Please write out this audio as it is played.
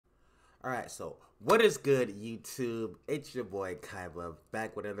Alright, so what is good, YouTube? It's your boy Kyba,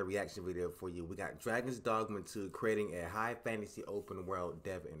 back with another reaction video for you. We got Dragon's Dogma 2 creating a high fantasy open world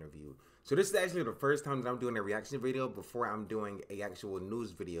dev interview. So this is actually the first time that I'm doing a reaction video before I'm doing a actual news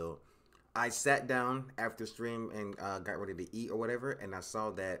video. I sat down after stream and got ready to eat or whatever, and I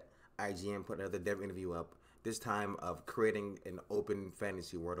saw that IGN put another dev interview up, this time of creating an open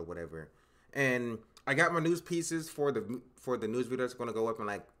fantasy world or whatever. And I got my news pieces for the news video that's going to go up in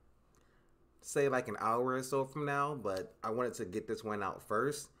like an hour or so from now, but I wanted to get this one out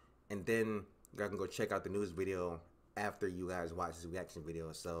first, and then you guys can go check out the news video after you guys watch this reaction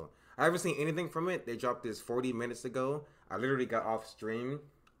video. So I haven't seen anything from it. They dropped this 40 minutes ago. I literally got off stream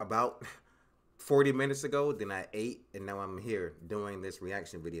about 40 minutes ago, then I ate, and now I'm here doing this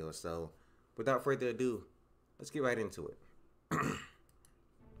reaction video. So without further ado, let's get right into it.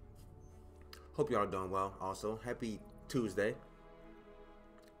 Hope y'all doing well. Also, happy Tuesday.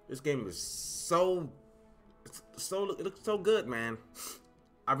 This game is it looks so good, man.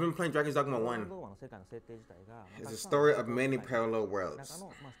 I've been playing Dragon's Dogma 1. It's a story of many parallel worlds.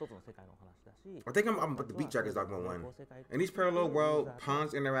 I think I'm about to beat Dragon's Dogma 1. In these parallel worlds,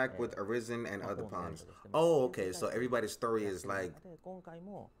 pawns interact with Arisen and other pawns. Oh, okay, so everybody's story is like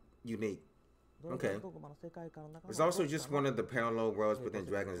unique. Okay. It's also just one of the parallel worlds within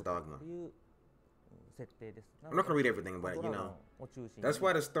Dragon's Dogma. I'm not gonna read everything, but you know, that's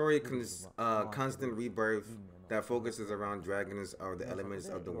why the story constant rebirth that focuses around dragons or the elements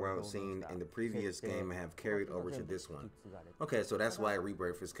of the world seen in the previous game have carried over to this one. Okay, so that's why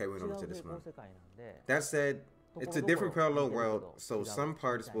rebirth is carrying over to this one. That said, it's a different parallel world, so some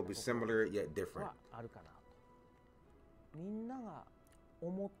parts will be similar yet different.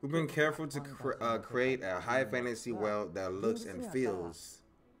 We've been careful to create a high fantasy world that looks and feels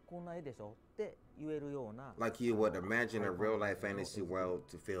like you would imagine a real life fantasy world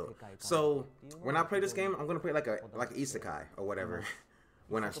to feel. So when I play this game, I'm gonna play like an isekai or whatever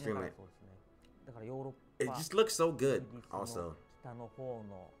when I stream it. It just looks so good. Also,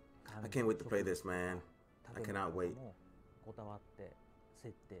 I can't wait to play this, man. I cannot wait.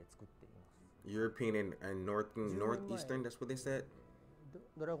 European and northeastern. That's what they said.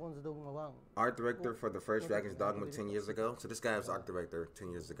 Art director for the first Dragon's Dogma 10 years ago. So this guy was art director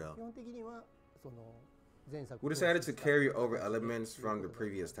 10 years ago. We decided to carry over elements from the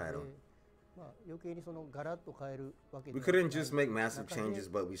previous title. We couldn't just make massive changes,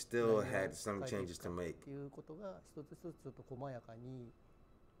 but we still had some changes to make.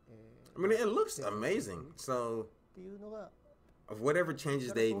 I mean, it looks amazing. So, of whatever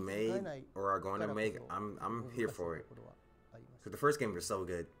changes they made or are going to make, I'm here for it. Because the first game was so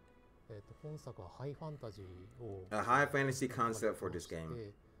good. A high fantasy concept for this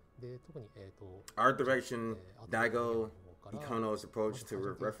game. Art direction, Daigo Ikono's approach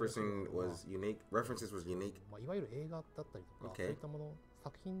to references was unique. Okay.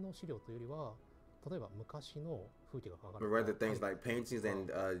 Rather things like paintings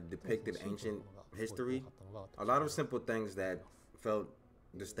and depicted ancient history. A lot of simple things that felt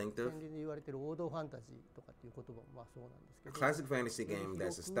distinctive. A classic fantasy game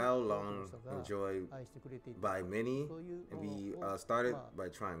that's a style long enjoyed by many, and we started by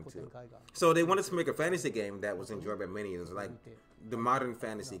trying to. So they wanted to make a fantasy game that was enjoyed by many. It was like the modern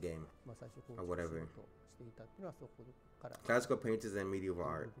fantasy game or whatever. Classical paintings and medieval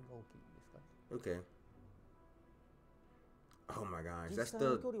art. Okay. Oh my gosh, that's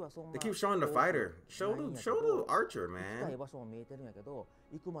they keep showing the fighter. Show the archer, man.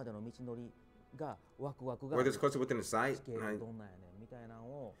 Whether it's closer within the sight.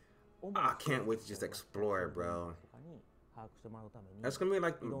 I can't wait to just explore, bro. That's gonna be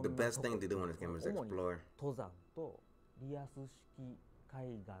like the best thing to do in this game is explore.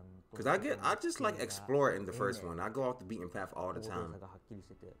 Cause I just like explore in the first one. I go off the beaten path all the time.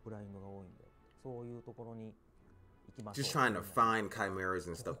 Just trying to find chimeras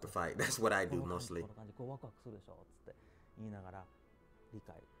and stuff to fight. That's what I do mostly.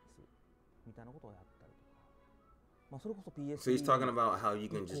 So he's talking about how you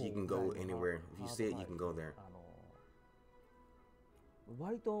can go anywhere. If you see it, you can go there.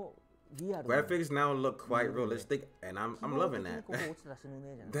 Graphics now look quite realistic, and I'm loving that.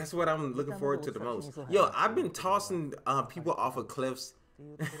 That's what I'm looking forward to the most. Yo, I've been tossing people off of cliffs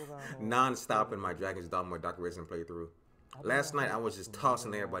non-stop in my Dragon's Dogma Dark Arisen playthrough. Last night I was just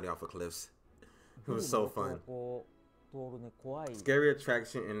tossing everybody off of cliffs. It was so fun. Scary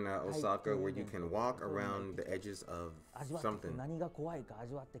attraction in Osaka where you can walk around the edges of something.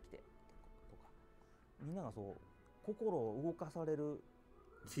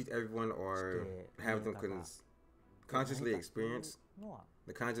 Teach everyone or have them consciously experience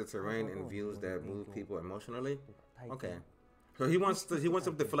The kinds of terrain and views that move people emotionally. Okay. So he wants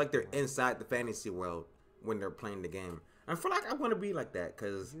them to feel like they're inside the fantasy world when they're playing the game. I feel like I want to be like that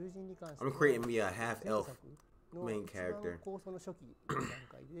because I'm creating me a half elf main character.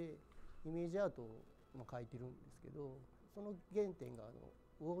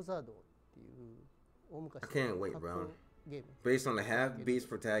 I can't wait, bro. Based on the half-beast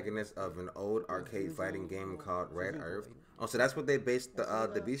protagonist of an old arcade fighting game called Red Earth. Oh, so that's what they based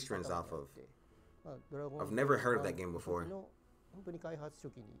the beast trends off of. I've never heard of that game before.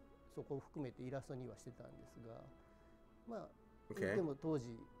 Okay.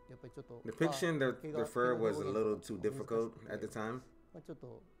 Depiction the fur was a little too difficult at the time.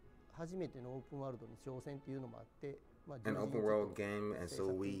 An open world game, and so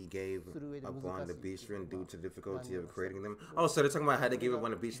we gave up on the beast trend due to the difficulty of creating them. Oh, so they're talking about how they gave up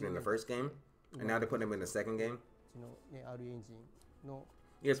on the beast trend in the first game, and now they're putting them in the second game.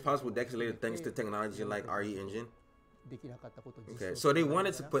 Yeah, it's possible decades later thanks to technology like RE Engine. Okay, so they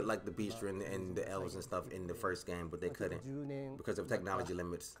wanted to put like the beast trend and the elves and stuff in the first game, but they couldn't because of technology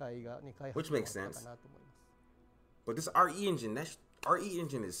limits, which makes sense. But this RE Engine, RE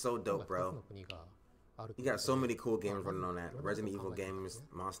Engine is so dope, bro. You got so many cool games running on that. Resident Evil games,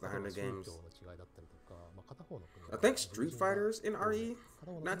 Monster Hunter games. I think Street Fighter's in RE.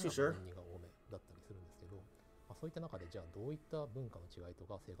 Not too sure.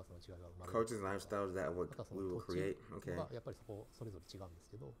 Cultures and lifestyles that we will create. Okay.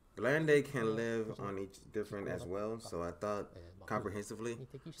 Land they can live on each different as well. So I thought comprehensively.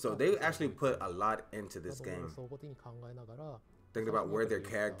 So they actually put a lot into this game. Thinking about where their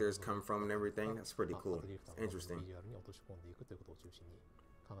characters come from and everything. That's pretty cool. Interesting.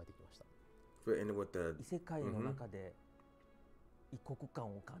 Fitting with the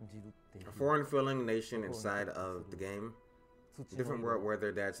a foreign feeling nation inside of the game. Different world,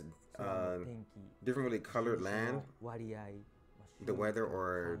 whether that's differently colored land, the weather,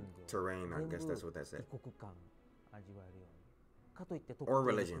 or terrain. I guess that's what that said. Or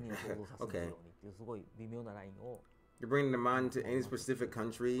religion. Okay. You're bringing the mind to any specific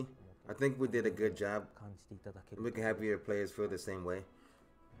country. I think we did a good job. Making happier players feel the same way.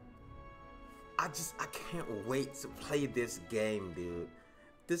 I can't wait to play this game, dude.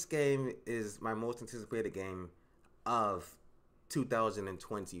 This game is my most anticipated game of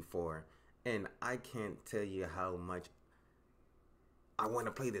 2024. And I can't tell you how much I want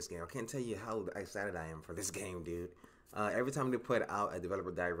to play this game. I can't tell you how excited I am for this game, dude. Every time they put out a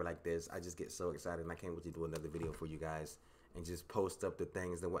developer diary like this, I just get so excited, and I can't wait to do another video for you guys and just post up the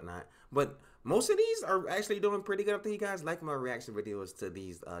things and whatnot. But most of these are actually doing pretty good. I think you guys like my reaction videos to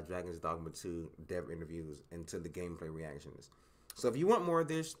these Dragon's Dogma 2 dev interviews and to the gameplay reactions. So if you want more of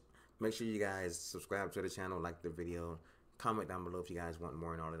this, make sure you guys subscribe to the channel, like the video, comment down below if you guys want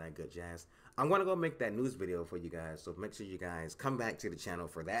more and all of that good jazz. I'm going to go make that news video for you guys, so make sure you guys come back to the channel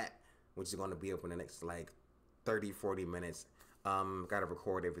for that, which is going to be up in the next like 30-40 minutes. Gotta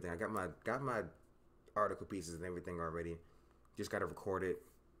record everything. I got my article pieces and everything already. Just gotta record it,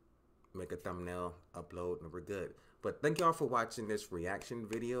 make a thumbnail, upload, and we're good. But thank y'all for watching this reaction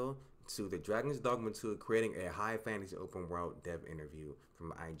video to the Dragon's Dogma 2 creating a high fantasy open world dev interview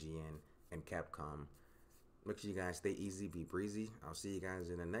from IGN and Capcom. Make sure you guys stay easy, be breezy. I'll see you guys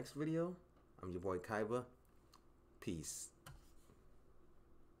in the next video. I'm your boy Kyba. Peace.